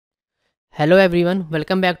Hello everyone,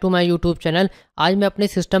 welcome back to my YouTube channel. आज मैं अपने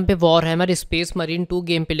सिस्टम पे Warhammer space marine 2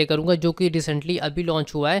 game play करूंगा जो कि रिसेंटली अभी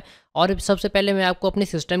लॉन्च हुआ है। और सबसे पहले मैं आपको अपने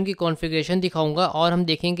सिस्टम की कॉन्फ़िगरेशन दिखाऊंगा और हम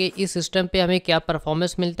देखेंगे इस सिस्टम पे हमें क्या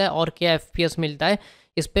परफॉर्मेंस मिलता है और क्या एफपीएस मिलता है।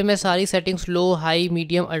 इस पर मैं सारी सेटिंग्स लो, हाई,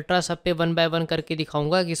 मीडियम, अल्ट्रा सब पे 1 बाय 1 करके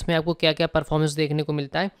दिखाऊंगा कि इसमें आपको क्या क्या परफॉर्मेंस देखने को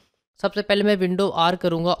मिलता है। सबसे पहले मैं विंडो आर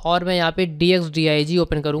करूँगा और मैं यहाँ पे DXDIG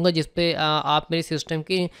ओपन करूँगा जिस पे आप मेरे सिस्टम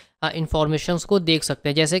की इंफॉर्मेशंस को देख सकते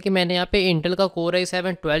हैं। जैसे कि मैंने यहाँ पे इंटेल का core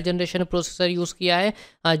i7 12 generation processor use किया है,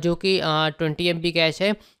 जो कि 20 MB कैश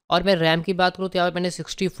है। और मैं रैम की बात करूँ तो यहाँ पे मैंने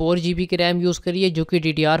 64 GB की रैम यूज़ करी है जो कि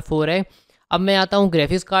DDR4 है। अब मैं आता हूँ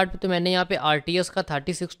ग्राफिक्स कार्ड पे, तो मैंने यहाँ पे RTX का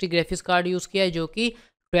 3060 ग्राफिक्स कार्ड यूज़ किया है जो कि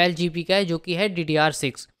 12 GB का है, जो कि है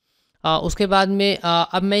DDR6। उसके बाद में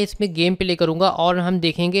अब मैं इसमें गेम प्ले करूँगा और हम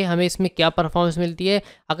देखेंगे हमें इसमें क्या परफॉर्मेंस मिलती है।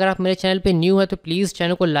 अगर आप मेरे चैनल पे न्यू है तो प्लीज़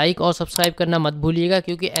चैनल को लाइक और सब्सक्राइब करना मत भूलिएगा,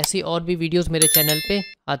 क्योंकि ऐसी और भी वीडियोस मेरे चैनल पे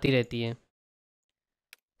आती रहती हैं।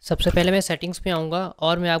 सबसे पहले मैं सेटिंग्स पे आऊँगा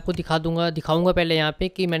और मैं आपको दिखाऊँगा पहले यहाँ पे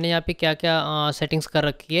कि मैंने यहाँ पे क्या क्या सेटिंग्स कर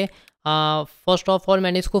रखी है। फर्स्ट ऑफ ऑल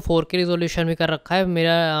मैंने इसको 4K रिजोल्यूशन में कर रखा है।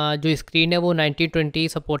 मेरा जो स्क्रीन है वो 1920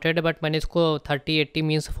 सपोर्टेड है, बट मैंने इसको 3080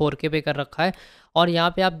 मीन्स 4K पे कर रखा है। और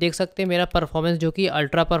यहाँ पे आप देख सकते हैं मेरा परफॉर्मेंस जो कि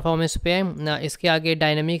अल्ट्रा परफॉर्मेंस पे है। इसके आगे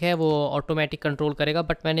डायनेमिक है, वो ऑटोमेटिक कंट्रोल करेगा,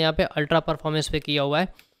 बट मैंने यहाँ पे अल्ट्रा परफॉर्मेंस पे किया हुआ है।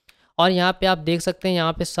 और यहाँ पे आप देख सकते हैं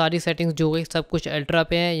यहाँ पे सारी सेटिंग्स जो गई सब कुछ अल्ट्रा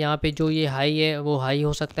पे है। यहाँ पे जो ये हाई है वो हाई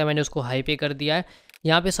हो सकता है, मैंने उसको हाई पे कर दिया है।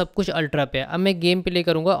 यहाँ पे सब कुछ अल्ट्रा पे है। अब मैं गेम प्ले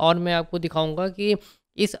करूँगा और मैं आपको दिखाऊँगा कि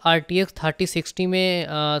इस RTX 3060 में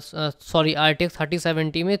RTX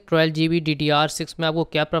 3070 में 12 GB DDR6 में आपको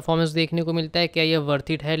क्या परफॉर्मेंस देखने को मिलता है, क्या ये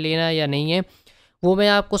वर्थ इट है लेना या नहीं है, वो मैं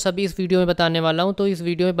आपको सभी इस वीडियो में बताने वाला हूँ। तो इस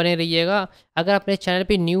वीडियो में बने रहिएगा। अगर आप मेरे चैनल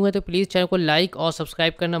पे न्यू है तो प्लीज़ चैनल को लाइक और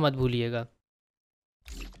सब्सक्राइब करना मत भूलिएगा।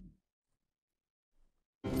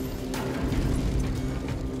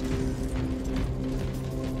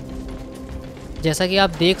 जैसा कि आप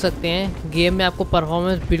देख सकते हैं गेम में आपको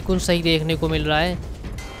परफॉर्मेंस बिल्कुल सही देखने को मिल रहा है।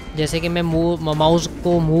 जैसे कि मैं माउस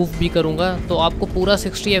को मूव भी करूँगा तो आपको पूरा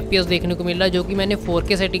 60 FPS देखने को मिल रहा है, जो कि मैंने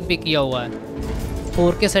 4K सेटिंग पे किया हुआ है।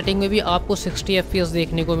 4K सेटिंग में भी आपको 60 FPS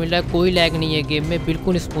देखने को मिल रहा है, कोई लैग नहीं है गेम में,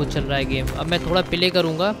 बिल्कुल स्मूथ चल रहा है गेम। अब मैं थोड़ा प्ले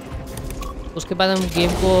करूँगा, उसके बाद हम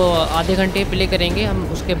गेम को आधे घंटे प्ले करेंगे। हम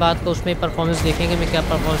उसके बाद तो उसमें परफॉर्मेंस देखेंगे में क्या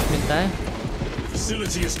परफॉर्मेंस मिलता है।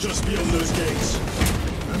 Facility is just beyond those gates.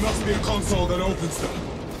 There must be a console that opens them.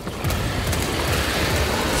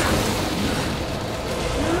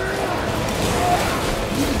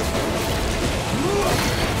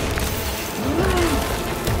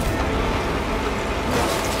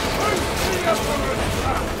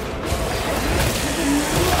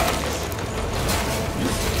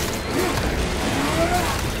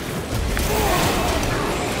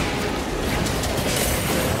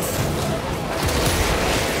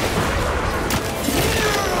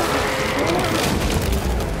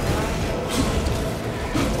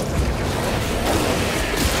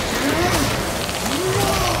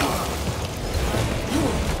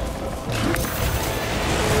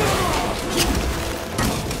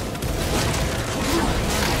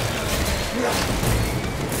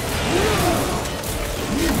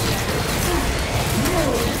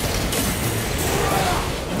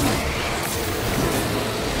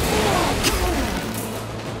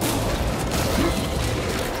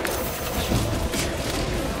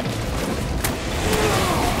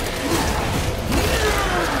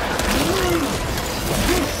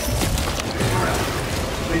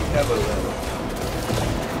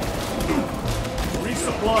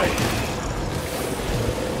 Resupply.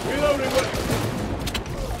 Reloading with.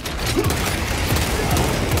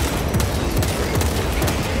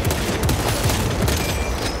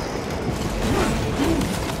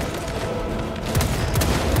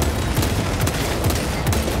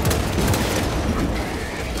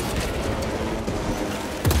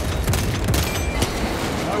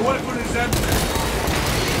 My weapon is empty.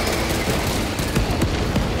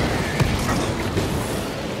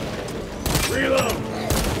 Reload!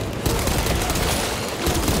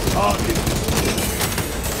 Target!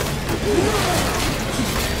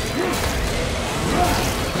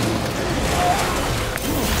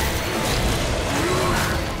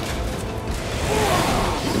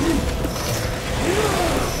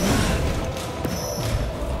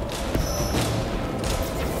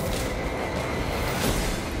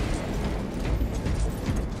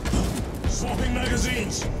 Swapping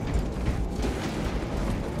magazines!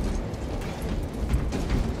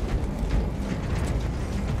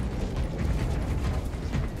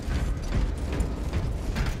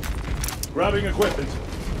 Grabbing equipment.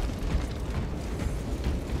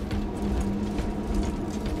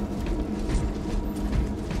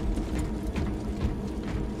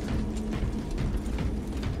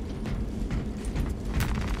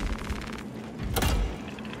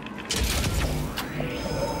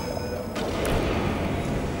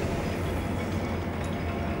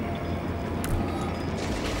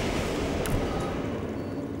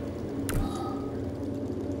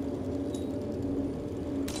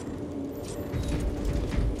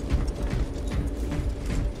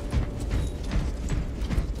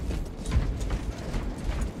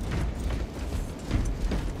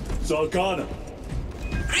 It's Arcana.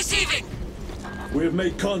 Receiving! We have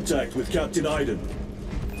made contact with Captain Iden.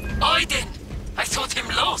 Iden! I thought him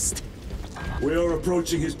lost. We are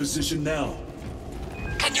approaching his position now.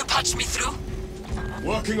 Can you patch me through?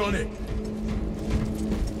 Working on it.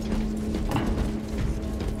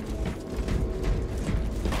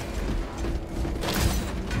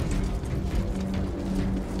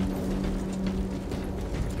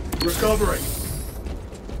 Recovering.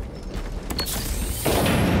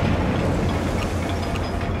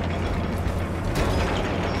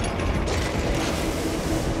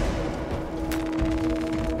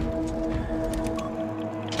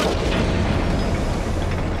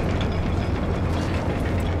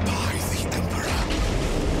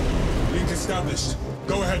 Established.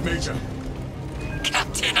 Go ahead, Major.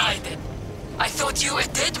 Captain Iden, I thought you a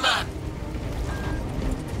dead man.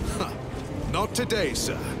 Not today,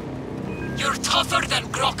 sir. You're tougher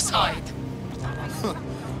than Grok's hide.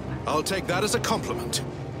 I'll take that as a compliment.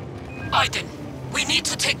 Iden, we need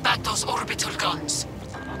to take back those orbital guns.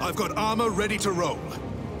 I've got armor ready to roll.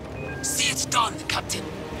 See it done, Captain.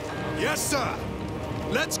 Yes, sir!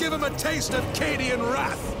 Let's give him a taste of Cadian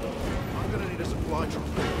wrath! I'm gonna need a supply drop.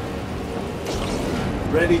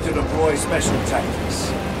 Ready to deploy special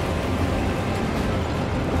tactics.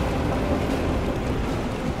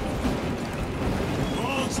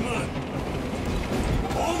 Marksman!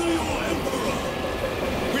 Honor your Emperor!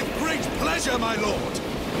 With great pleasure, my lord!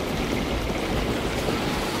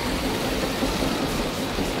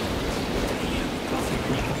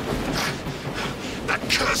 That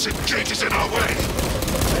cursed gate is in our way!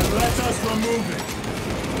 Then let us remove it!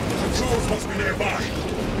 The controls must be nearby!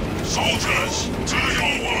 Soldiers, do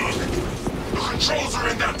your work! The controls are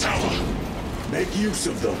in that tower! Make use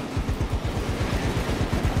of them.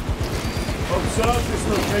 Observe this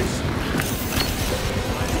location.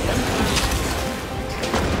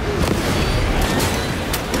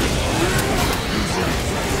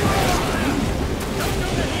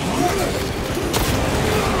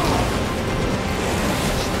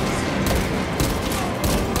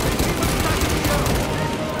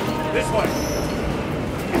 This way!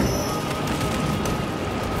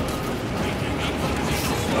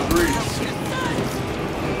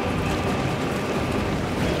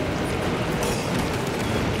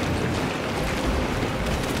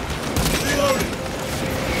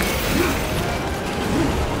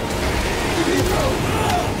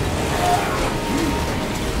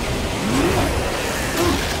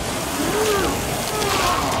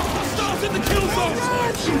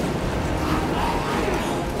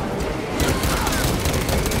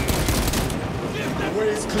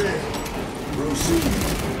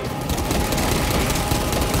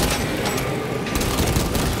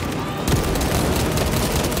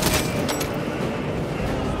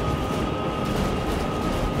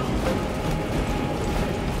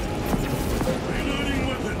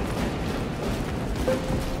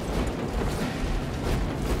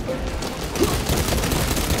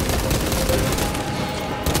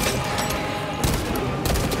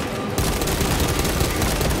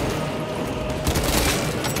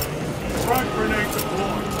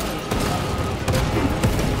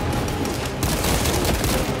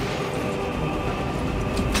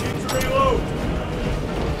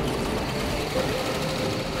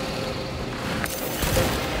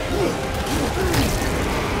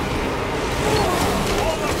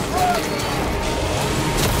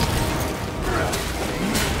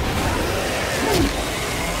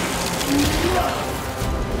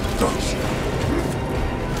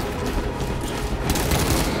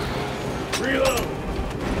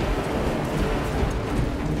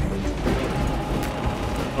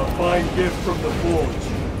 Fine gift from the forge.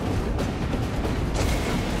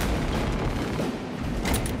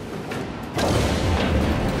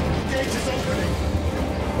 Gate is opening.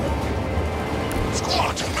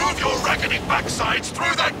 Squad, move your reckoning backsides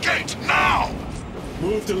through that gate, now!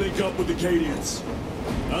 Move to link up with the Cadians.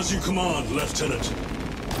 As you command, Lieutenant.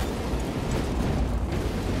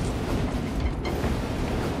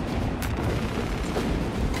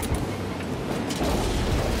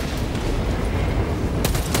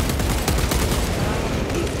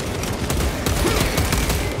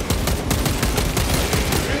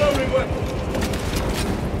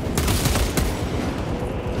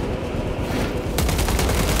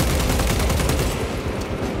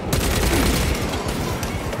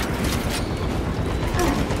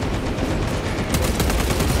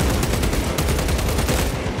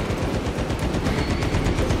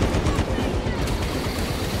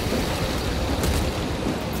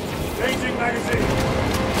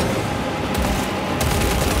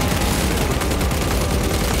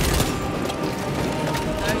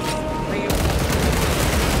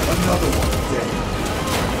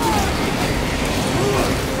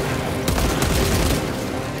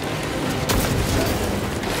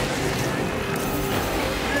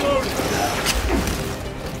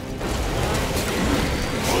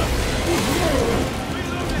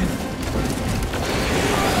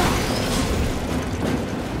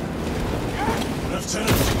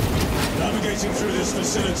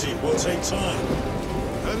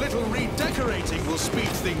 little redecorating will speed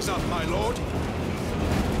things up, my lord.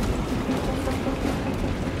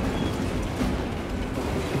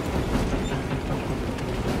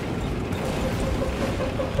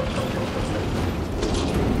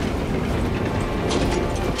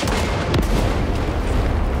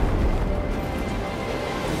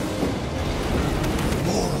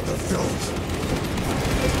 More of the filth.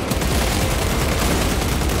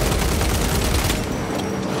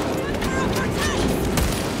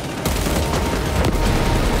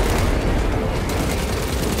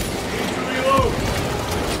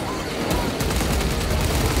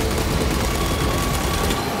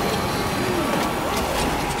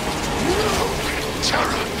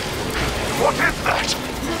 Terror! What is that?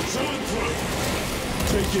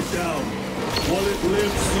 Take it down. While it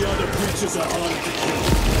lives, the other creatures are hard to kill.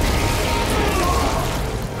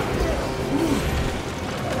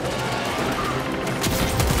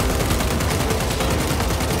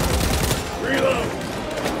 Reload!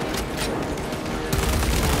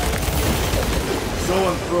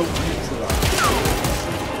 Zoanthrope neutralized.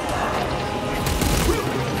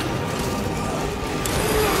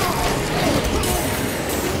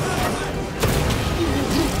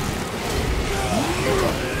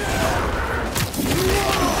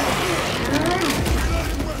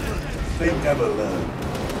 They never learn.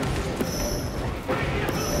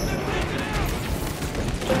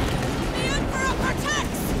 The Emperor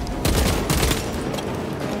protects!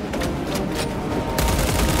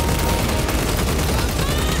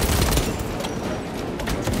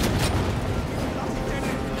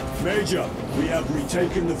 Major, we have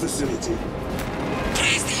retaken the facility.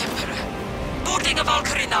 Praise the Emperor. Boarding a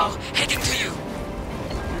Valkyrie now, heading to you.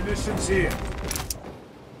 Munitions here.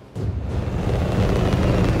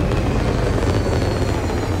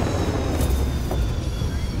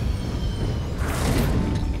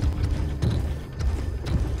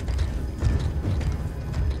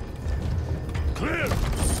 Clear!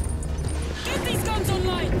 Get these guns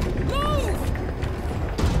online! Move!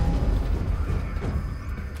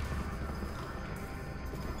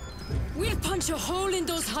 We'll punch a hole in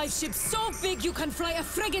those hive ships so big you can fly a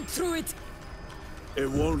frigate through it! It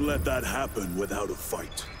won't let that happen without a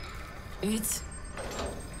fight. It's...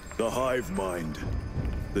 The hive mind.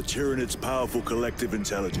 The Tyranid's powerful collective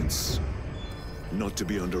intelligence. Not to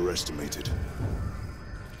be underestimated.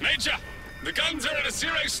 Major! The guns are in a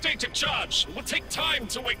zero state of charge. It will take time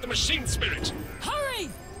to wake the machine spirit. Hurry!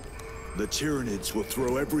 The Tyranids will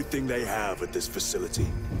throw everything they have at this facility.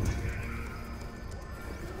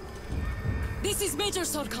 This is Major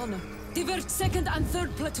Sorkana. Divert 2nd and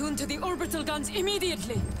 3rd platoon to the orbital guns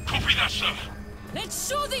immediately. Copy that, sir. Let's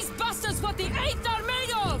show these bastards what the 8th are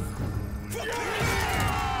made of!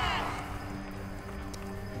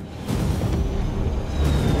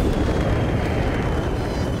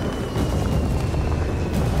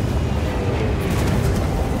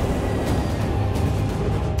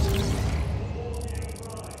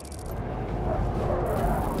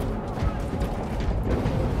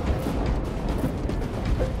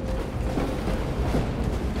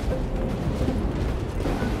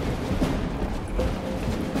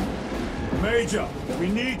 Major, we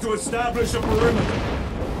need to establish a perimeter.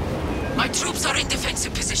 My troops are in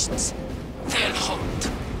defensive positions. They'll hold.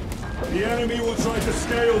 The enemy will try to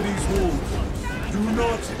scale these walls. Do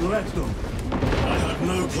not let them. I have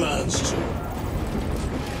no plans to.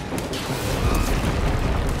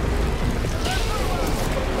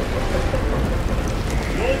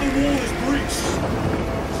 Northern wall is breached.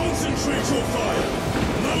 Concentrate your fire.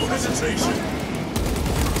 No hesitation.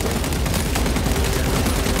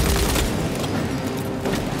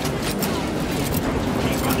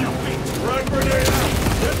 Frag grenade out!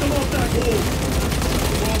 Get them off that wall!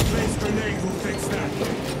 Well-placed grenade will fix that.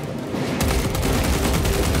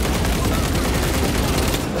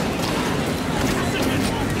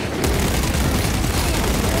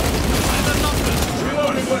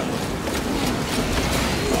 Reloading weapon!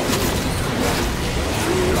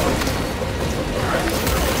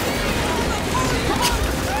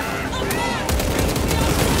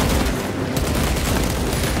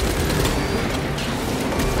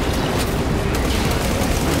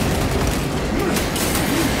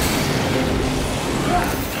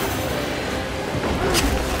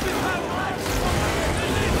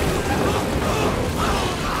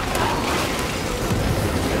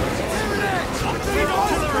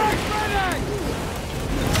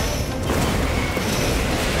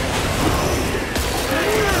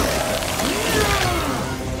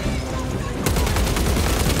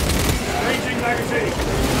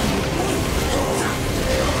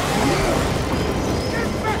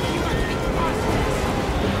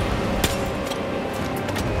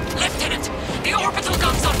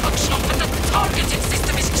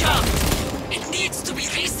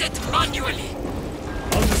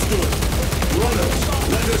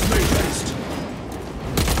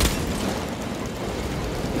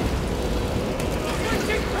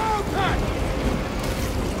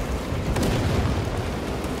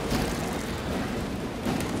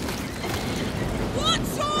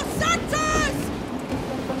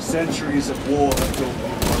 Centuries of war have built you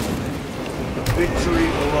wonderfully. The victory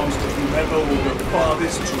belongs to whomever will go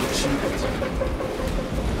farthest to achieve it.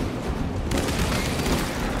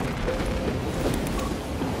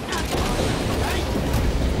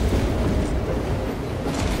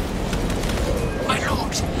 My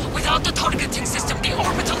lord, without the targeting system, the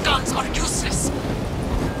orbital guns are useless.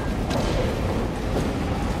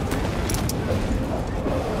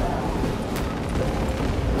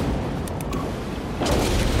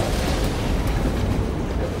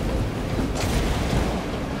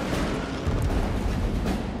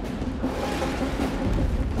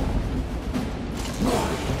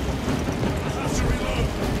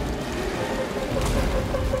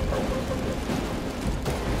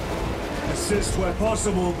 Assist where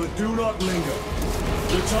possible, but do not linger.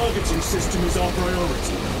 The targeting system is our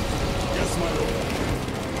priority. Yes, my lord.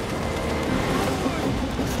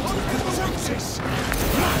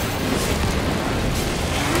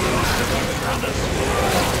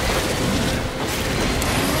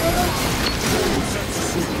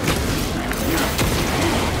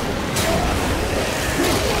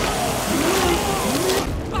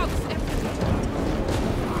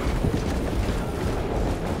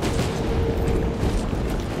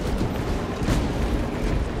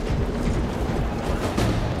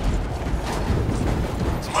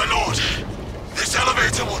 My lord, this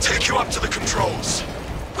elevator will take you up to the controls.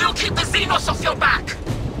 We'll keep the Xenos off your back.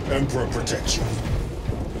 Emperor protect you.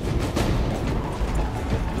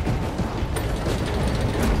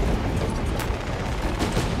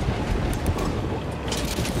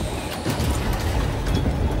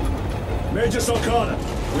 Major Sarkana,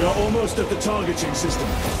 we are almost at the targeting system.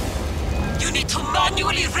 You need to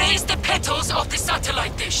manually raise the petals of the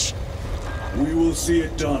satellite dish. We will see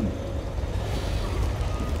it done.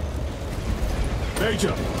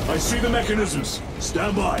 Major, I see the mechanisms.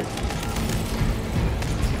 Stand by.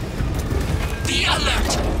 Be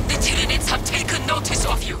alert. The Tyranids have taken notice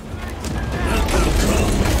of you. Let them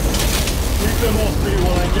come. Keep them off me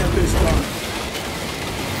while I get this done.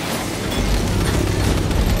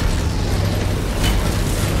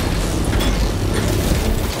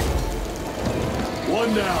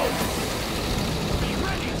 One down. Be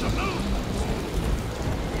ready to move.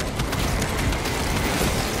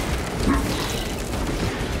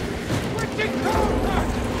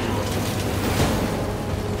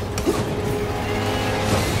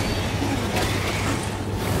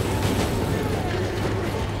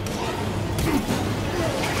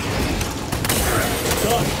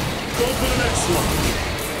 Done. Go for the next one.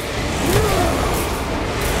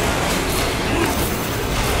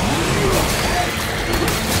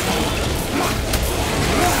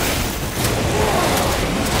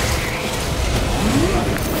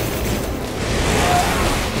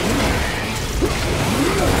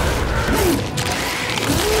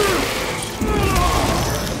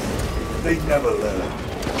 They never learn.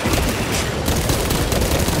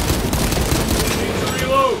 Need to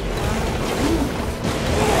reload.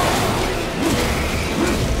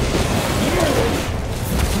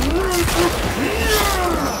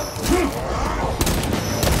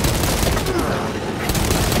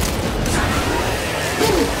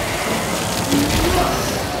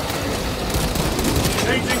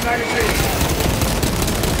 Changing magazine.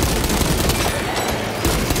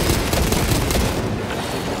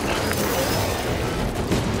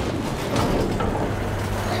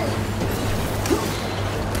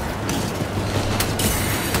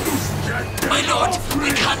 My lord,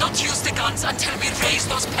 we cannot use the guns until we raise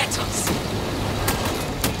those petals.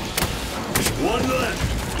 One left.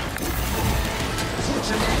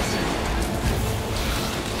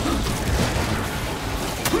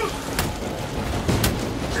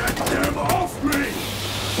 Get them off me!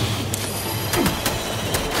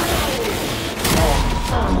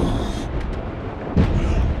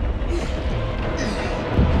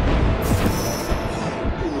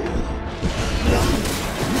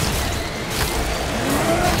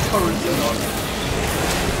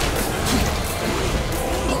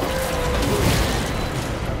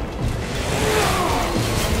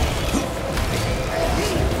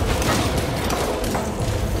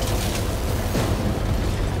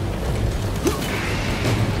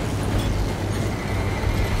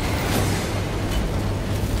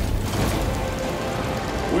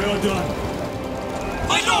 We are done.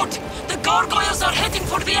 My lord, the gargoyles are heading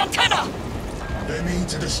for the antenna. They mean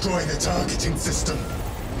to destroy the targeting system.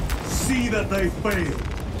 See that they fail.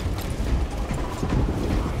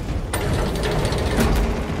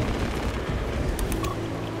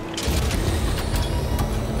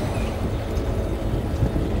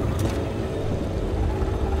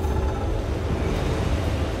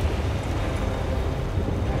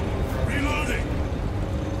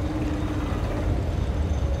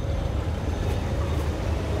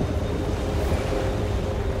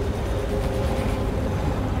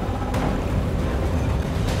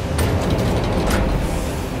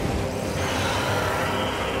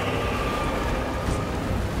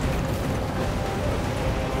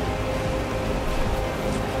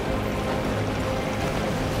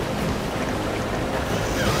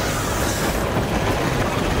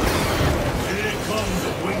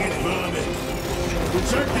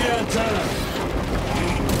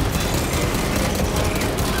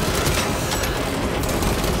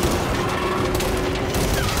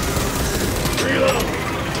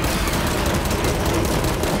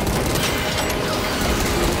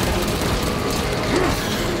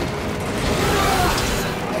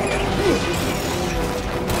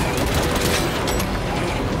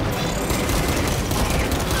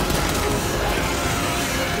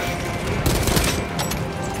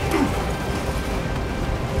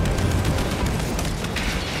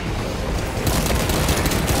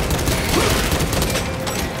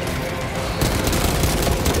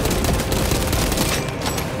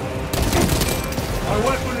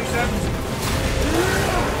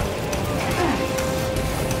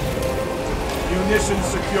 Ammunition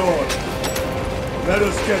secured. Let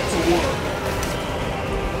us get to work.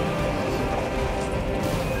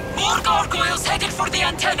 More gargoyles headed for the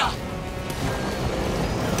antenna!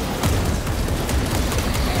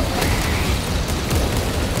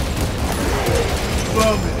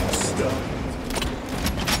 Vomiting stuff.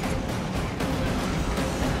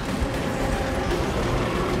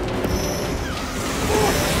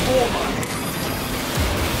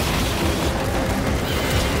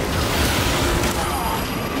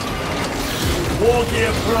 War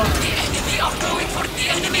gear front. The enemy are going for the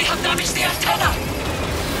enemy have damaged the antenna!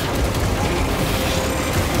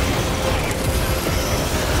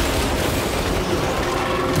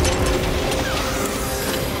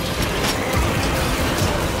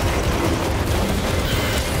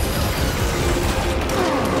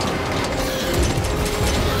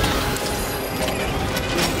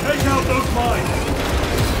 Take out those mines.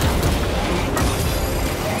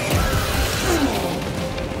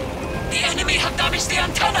 The enemy have damaged the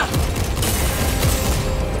antenna!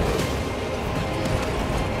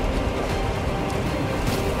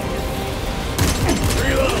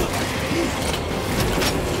 Reload.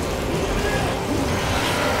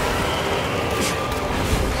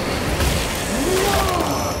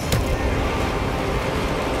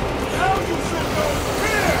 Now you should go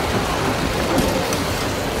here.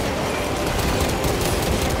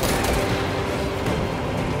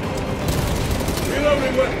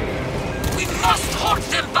 Reloading weapon. We must hold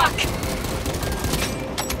them back!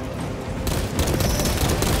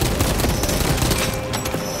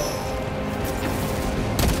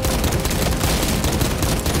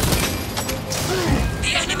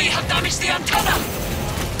 The enemy have damaged the antenna!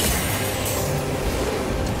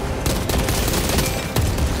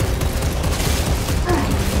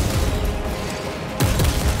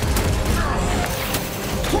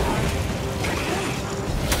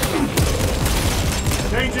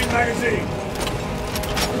 Changing magazine.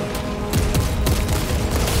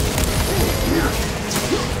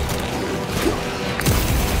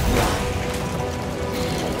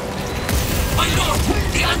 My lord,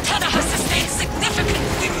 the antenna has sustained significant...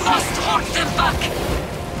 We must hold them back!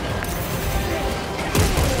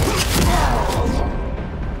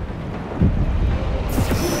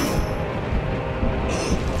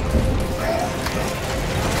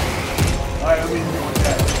 I am in your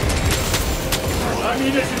debt.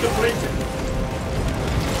 Ammunition depleted.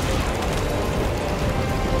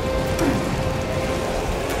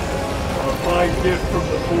 A fine gift from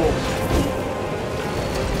the force.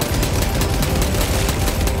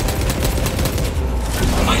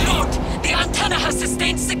 My lord, the antenna has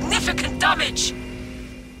sustained significant damage!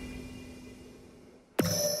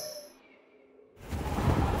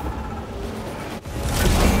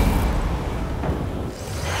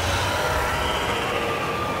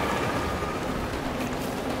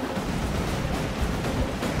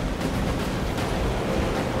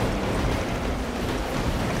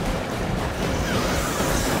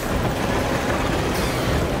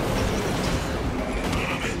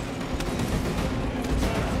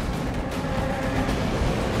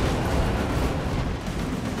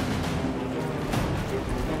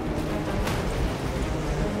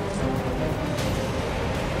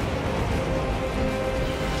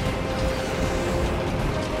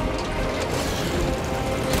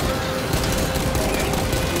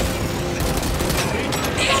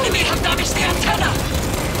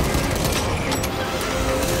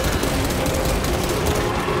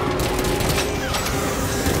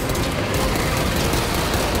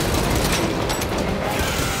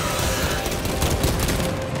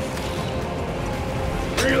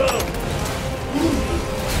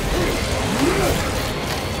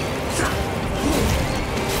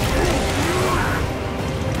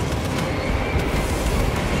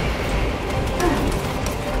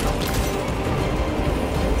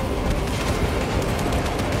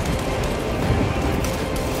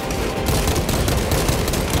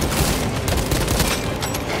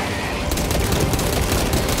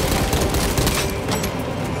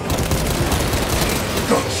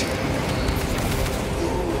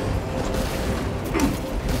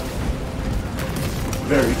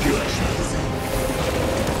 Very good.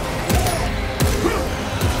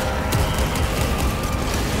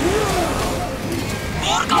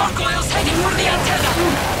 More gargoyles heading for the antenna!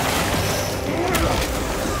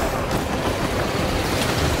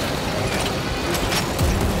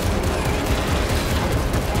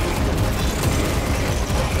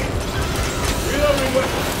 Reloading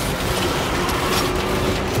weapon.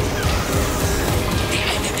 The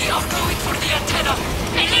enemy are going for the antenna!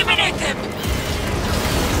 Eliminate them!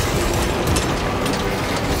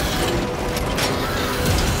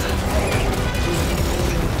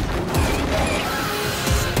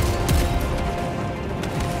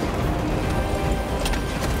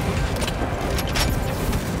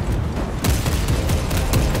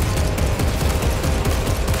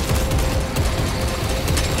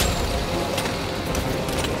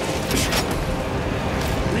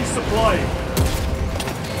 Resupplying.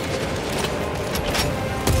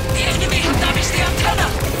 The enemy have damaged the antenna!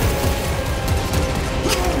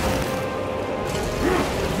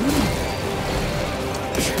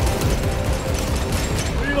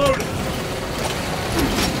 Reloading.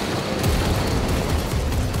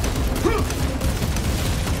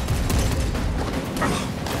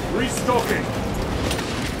 Restocking.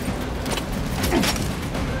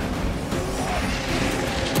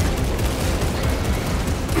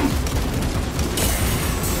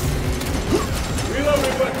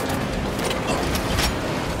 Reloading weapon.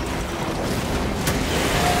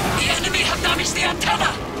 The enemy have damaged the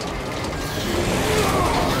antenna!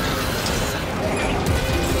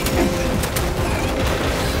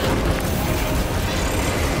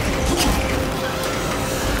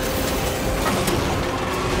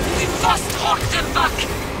 We must hold them back!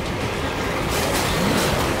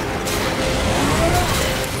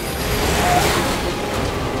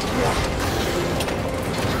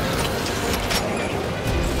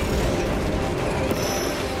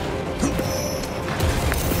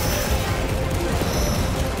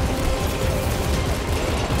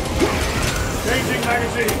 Changing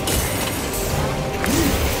magazine.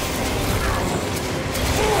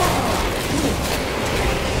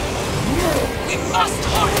 We must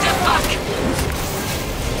hold them back!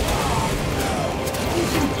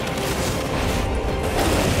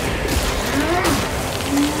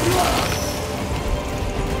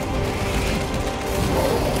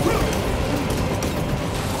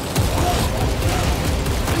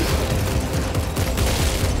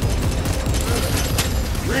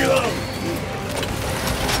 Reload.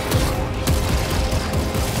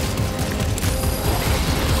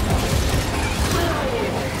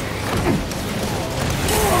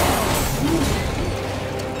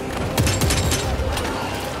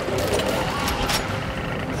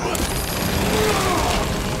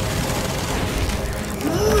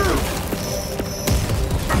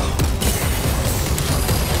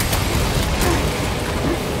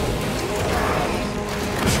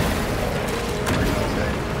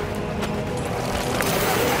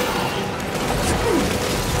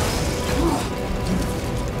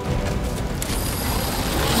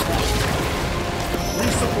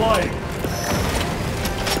 Resupplying.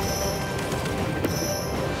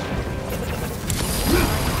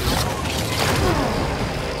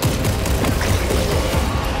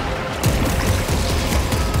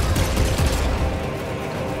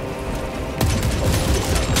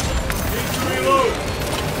 Need to reload.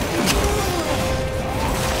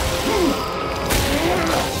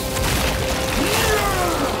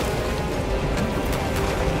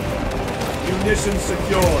 Munition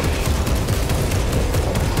secured.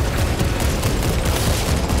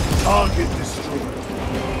 Target destroyed.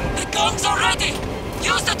 The guns are ready!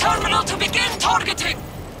 Use the terminal to begin targeting!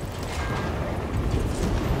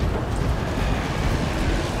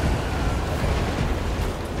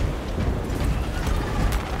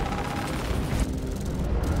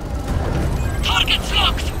 Targets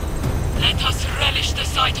locked! Let us relish the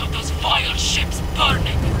sight of those vile ships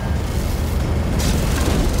burning!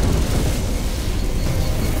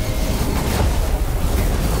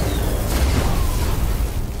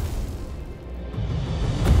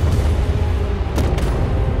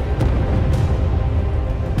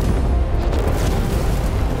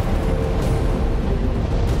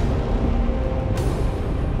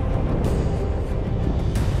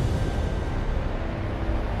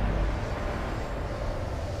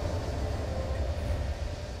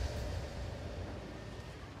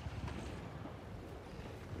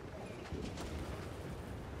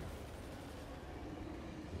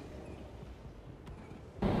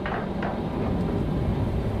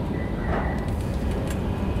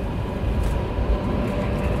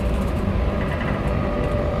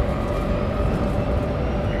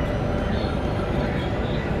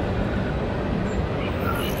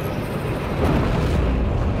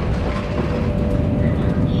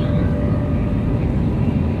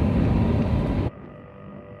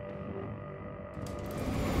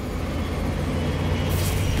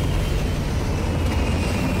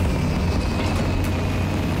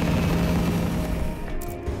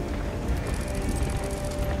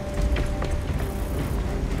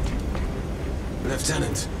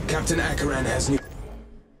 Lieutenant, Captain Akaran has new...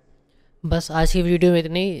 बस आज की video में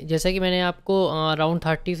इतना ही। जैसा कि मैंने आपको around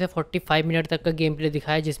 30 से 45 मिनट तक का गेम प्ले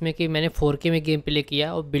दिखाया, जिसमें कि मैंने 4K में गेम प्ले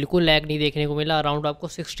किया और बिल्कुल लैग नहीं देखने को मिला। अराउंड आपको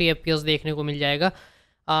 60 FPS देखने को मिल जाएगा।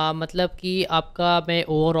 मतलब कि आपका मैं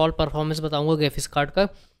ओवरऑल परफॉर्मेंस बताऊंगा ग्राफिक्स कार्ड का,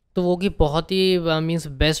 तो वो कि बहुत ही मींस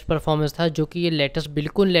बेस्ट परफॉर्मेंस था, जो कि ये लेटेस्ट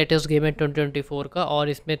बिल्कुल लेटेस्ट गेम है 2024 का, और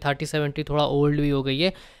इसमें 3070 थोड़ा ओल्ड भी हो गई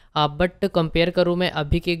है। बट कंपेयर करूँ मैं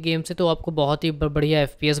अभी के गेम से तो आपको बहुत ही बढ़िया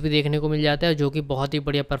FPS भी देखने को मिल जाता है, जो कि बहुत ही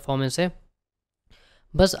बढ़िया परफॉर्मेंस है।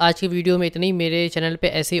 बस आज की वीडियो में इतनी। मेरे चैनल पे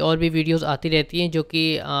ऐसी और भी वीडियोस आती रहती हैं जो कि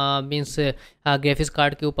मींस ग्राफिक्स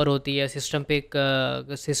कार्ड के ऊपर होती है, सिस्टम पे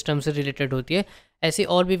सिस्टम से रिलेटेड होती है। ऐसी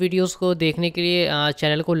और भी वीडियोस को देखने के लिए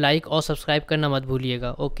चैनल को लाइक और सब्सक्राइब करना मत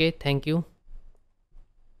भूलिएगा। Okay, thank you.